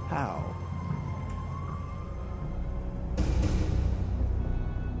 How?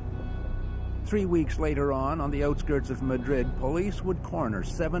 Three weeks later on the outskirts of Madrid, police would corner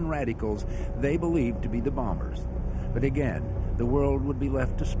 7 radicals they believed to be the bombers. But again, the world would be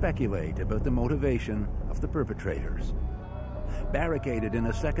left to speculate about the motivation of the perpetrators. Barricaded in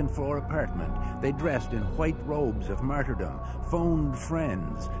a second-floor apartment, they dressed in white robes of martyrdom, phoned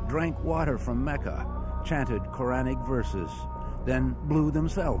friends, drank water from Mecca, chanted Quranic verses, then blew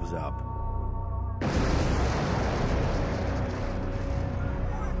themselves up.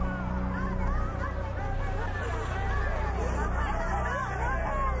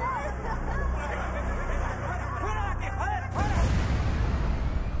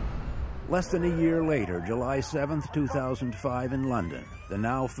 Less than a year later, July 7th, 2005 in London, the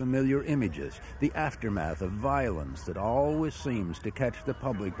now familiar images, the aftermath of violence that always seems to catch the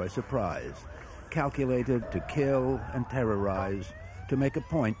public by surprise, calculated to kill and terrorize, to make a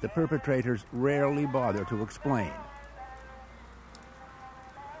point the perpetrators rarely bother to explain.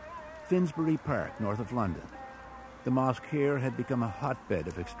 Finsbury Park, north of London. The mosque here had become a hotbed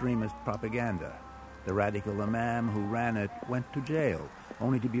of extremist propaganda. The radical imam who ran it went to jail,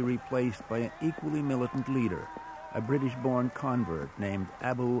 only to be replaced by an equally militant leader, a British-born convert named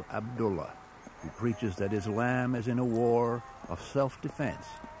Abu Abdullah, who preaches that Islam is in a war of self-defense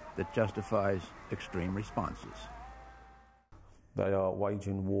that justifies extreme responses. They are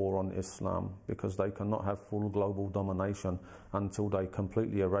waging war on Islam because they cannot have full global domination until they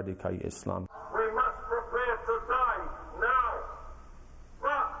completely eradicate Islam. We must prepare to die now,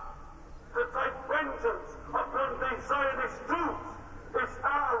 but to take vengeance upon these Zionist troops is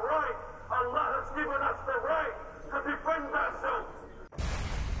our right. Allah has given us the right to defend ourselves.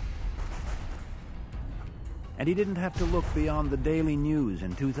 And he didn't have to look beyond the daily news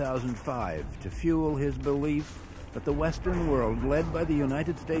in 2005 to fuel his belief that the Western world, led by the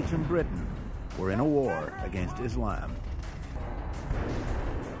United States and Britain, were in a war against Islam.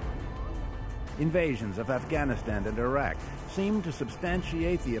 Invasions of Afghanistan and Iraq seemed to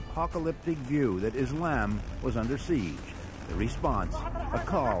substantiate the apocalyptic view that Islam was under siege. The response, a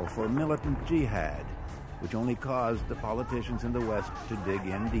call for militant jihad, which only caused the politicians in the West to dig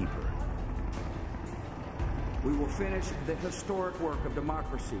in deeper. We will finish the historic work of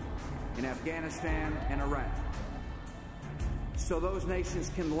democracy in Afghanistan and Iraq, so those nations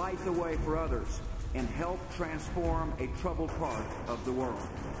can light the way for others and help transform a troubled part of the world.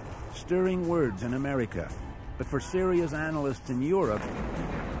 Stirring words in America, but for Syria's analysts in Europe,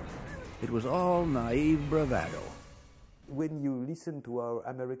 it was all naive bravado. When you listen to our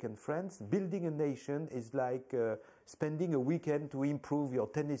American friends, building a nation is like spending a weekend to improve your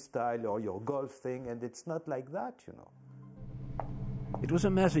tennis style or your golf thing, and it's not like that, you know. It was a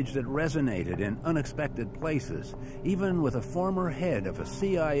message that resonated in unexpected places, even with a former head of a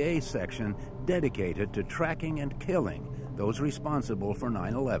CIA section dedicated to tracking and killing those responsible for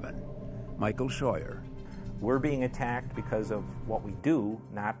 9/11, Michael Scheuer. We're being attacked because of what we do,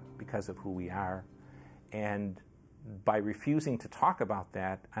 not because of who we are. And by refusing to talk about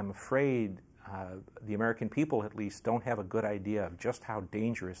that, I'm afraid the American people, at least, don't have a good idea of just how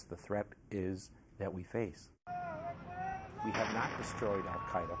dangerous the threat is that we face. We have not destroyed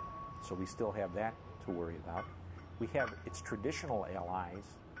Al-Qaeda, so we still have that to worry about. We have its traditional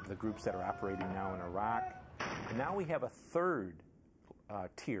allies, the groups that are operating now in Iraq, and now we have a third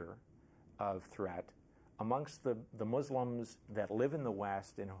tier of threat amongst the Muslims that live in the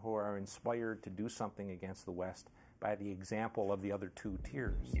West and who are inspired to do something against the West by the example of the other 2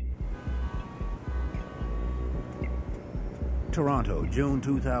 tiers. Toronto, June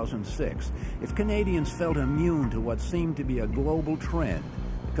 2006. If Canadians felt immune to what seemed to be a global trend,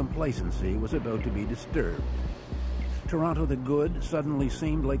 the complacency was about to be disturbed. Toronto the Good suddenly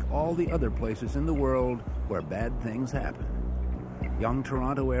seemed like all the other places in the world where bad things happen. Young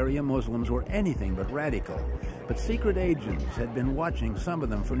Toronto area Muslims were anything but radical, but secret agents had been watching some of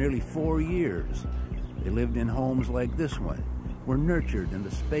them for nearly 4 years. They lived in homes like this one, were nurtured in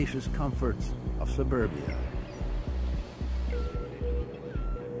the spacious comforts of suburbia.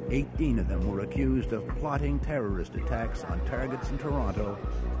 18 of them were accused of plotting terrorist attacks on targets in Toronto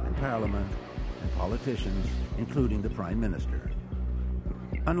and Parliament and politicians, including the Prime Minister.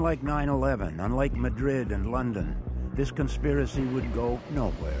 Unlike 9/11, unlike Madrid and London, this conspiracy would go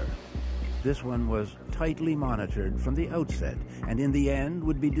nowhere. This one was tightly monitored from the outset and in the end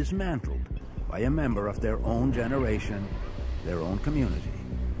would be dismantled by a member of their own generation, their own community.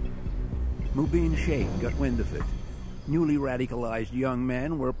 Mubin Sheikh got wind of it. Newly radicalized young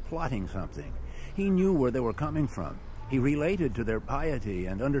men were plotting something. He knew where they were coming from. He related to their piety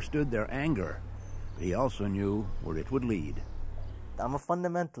and understood their anger. But he also knew where it would lead. I'm a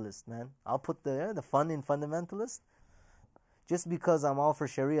fundamentalist, man. I'll put the fun in fundamentalist. Just because I'm all for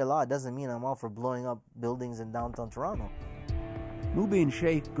Sharia law doesn't mean I'm all for blowing up buildings in downtown Toronto. Mubin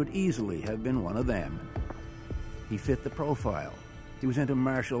Sheikh could easily have been one of them. He fit the profile. He was into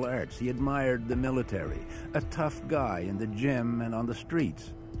martial arts. He admired the military. A tough guy in the gym and on the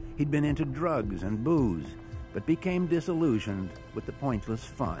streets. He'd been into drugs and booze, but became disillusioned with the pointless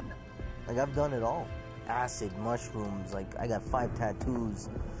fun. Like, I've done it all. Acid, mushrooms, like, I got 5 tattoos,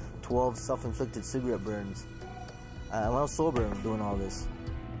 12 self-inflicted cigarette burns. When I was sober, doing all this.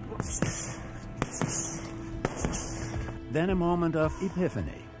 Then a moment of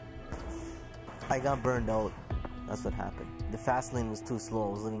epiphany. I got burned out. That's what happened. The fast lane was too slow.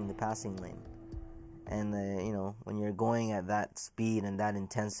 I was living in the passing lane. And, you know, when you're going at that speed and that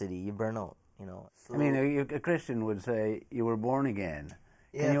intensity, you burn out, you know. So, I mean, a Christian would say you were born again.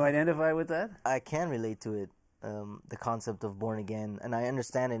 Yeah, can you identify with that? I can relate to it, the concept of born again. And I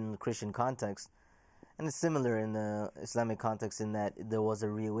understand it in the Christian context. And it's similar in the Islamic context in that there was a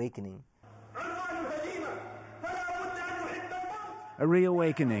reawakening. A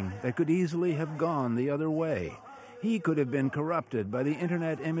reawakening that could easily have gone the other way. He could have been corrupted by the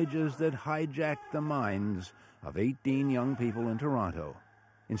internet images that hijacked the minds of 18 young people in Toronto.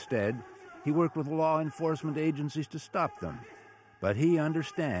 Instead, he worked with law enforcement agencies to stop them. But he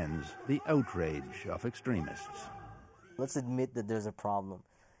understands the outrage of extremists. Let's admit that there's a problem.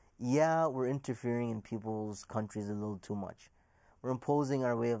 Yeah, we're interfering in people's countries a little too much. We're imposing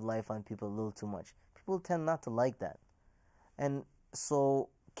our way of life on people a little too much. People tend not to like that. And so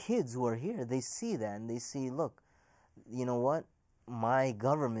kids who are here, they see that and they see, look, you know what? My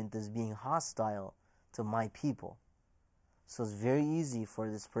government is being hostile to my people. So it's very easy for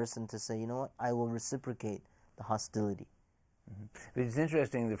this person to say, you know what? I will reciprocate the hostility. But it's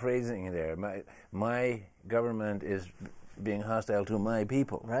interesting, the phrasing there. My government is being hostile to my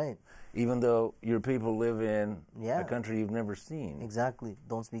people. Right. Even though your people live in a country you've never seen. Exactly.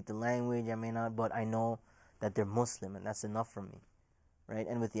 Don't speak the language, I may not, but I know that they're Muslim, and that's enough for me. Right?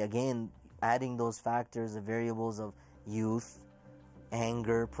 And with again, adding those factors, the variables of youth,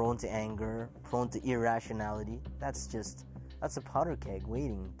 anger, prone to irrationality, that's a powder keg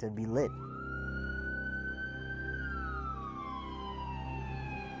waiting to be lit.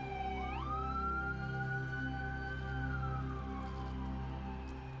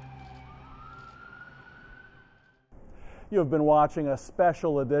 You have been watching a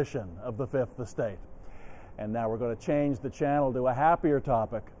special edition of The Fifth Estate. And now we're going to change the channel to a happier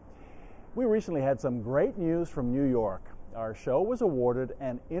topic. We recently had some great news from New York. Our show was awarded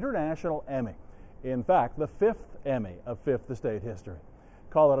an International Emmy. In fact, the 5th Emmy of Fifth Estate history.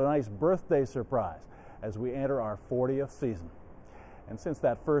 Call it a nice birthday surprise as we enter our 40th season. And since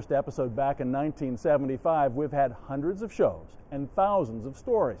that first episode back in 1975, we've had hundreds of shows and thousands of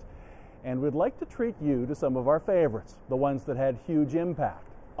stories. And we'd like to treat you to some of our favorites, the ones that had huge impact,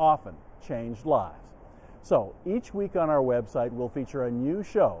 often changed lives. So each week on our website, we'll feature a new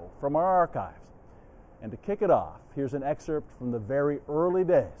show from our archives. And to kick it off, here's an excerpt from the very early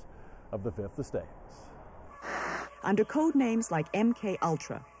days of the Fifth Estate. Under code names like MK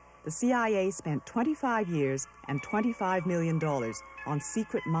Ultra, the CIA spent 25 years and $25 million on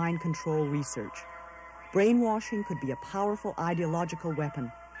secret mind control research. Brainwashing could be a powerful ideological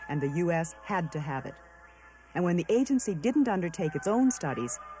weapon, and the U.S. had to have it. And when the agency didn't undertake its own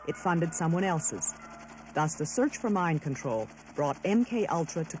studies, it funded someone else's. Thus, the search for mind control brought MK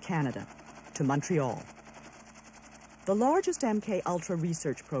Ultra to Canada, to Montreal. The largest MK Ultra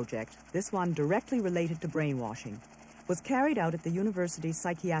research project, this one directly related to brainwashing, was carried out at the university's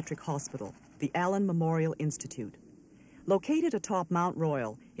psychiatric hospital, the Allen Memorial Institute. Located atop Mount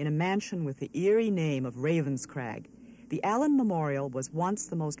Royal in a mansion with the eerie name of Ravenscrag, The Allen Memorial was once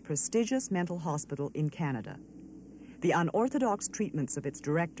the most prestigious mental hospital in Canada. The unorthodox treatments of its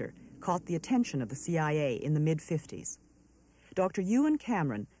director caught the attention of the CIA in the mid-50s. Dr. Ewan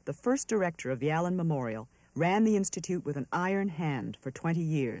Cameron, the first director of the Allen Memorial, ran the institute with an iron hand for 20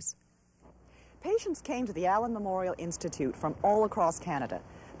 years. Patients came to the Allen Memorial Institute from all across Canada.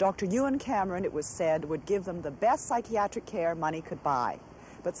 Dr. Ewan Cameron, it was said, would give them the best psychiatric care money could buy.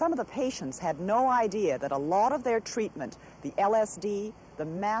 But some of the patients had no idea that a lot of their treatment, the LSD, the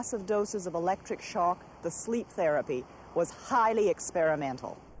massive doses of electric shock, the sleep therapy, was highly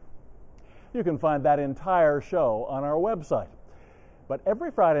experimental. You can find that entire show on our website. But every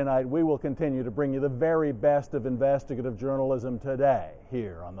Friday night, we will continue to bring you the very best of investigative journalism today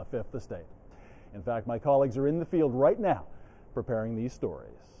here on the Fifth Estate. In fact, my colleagues are in the field right now preparing these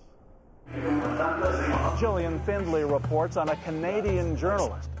stories. Gillian Findlay reports on a Canadian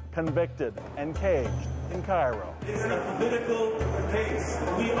journalist convicted and caged in Cairo. It's a political case.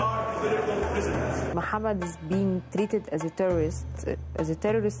 We are political prisoners. Mohammed is being treated as a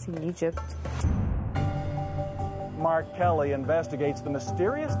terrorist in Egypt. Mark Kelly investigates the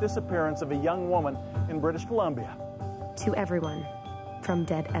mysterious disappearance of a young woman in British Columbia. To everyone from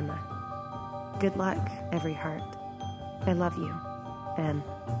dead Emma, good luck, every heart. I love you, Ben.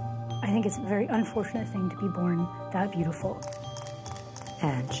 I think it's a very unfortunate thing to be born that beautiful.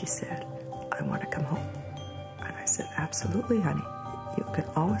 And she said, I want to come home. And I said, absolutely, honey. You can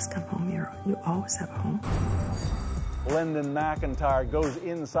always come home. You always have a home. Linden Macintyre goes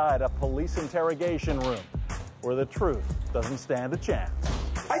inside a police interrogation room where the truth doesn't stand a chance.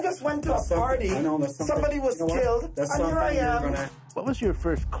 I just went to a party, somebody was killed, and here I am. What was your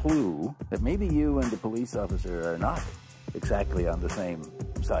first clue that maybe you and the police officer are not exactly on the same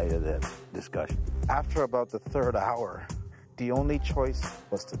side of that discussion? After about the third hour, the only choice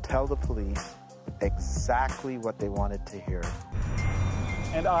was to tell the police exactly what they wanted to hear.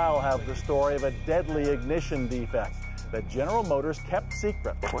 And I'll have the story of a deadly ignition defect that General Motors kept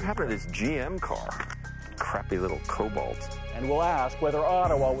secret. What happened to this GM car? Crappy little Cobalt. And we'll ask whether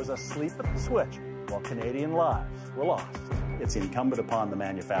Ottawa was asleep at the switch while Canadian lives were lost. It's incumbent upon the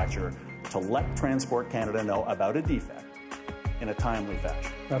manufacturer to let Transport Canada know about a defect in a timely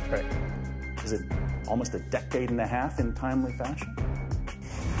fashion. That's right. Is it almost a decade and a half in timely fashion?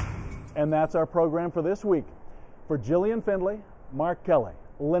 And that's our program for this week. For Gillian Findlay, Mark Kelly,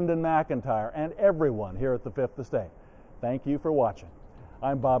 Linden Macintyre, and everyone here at the Fifth Estate, thank you for watching.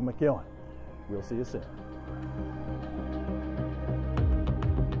 I'm Bob McKeown. We'll see you soon.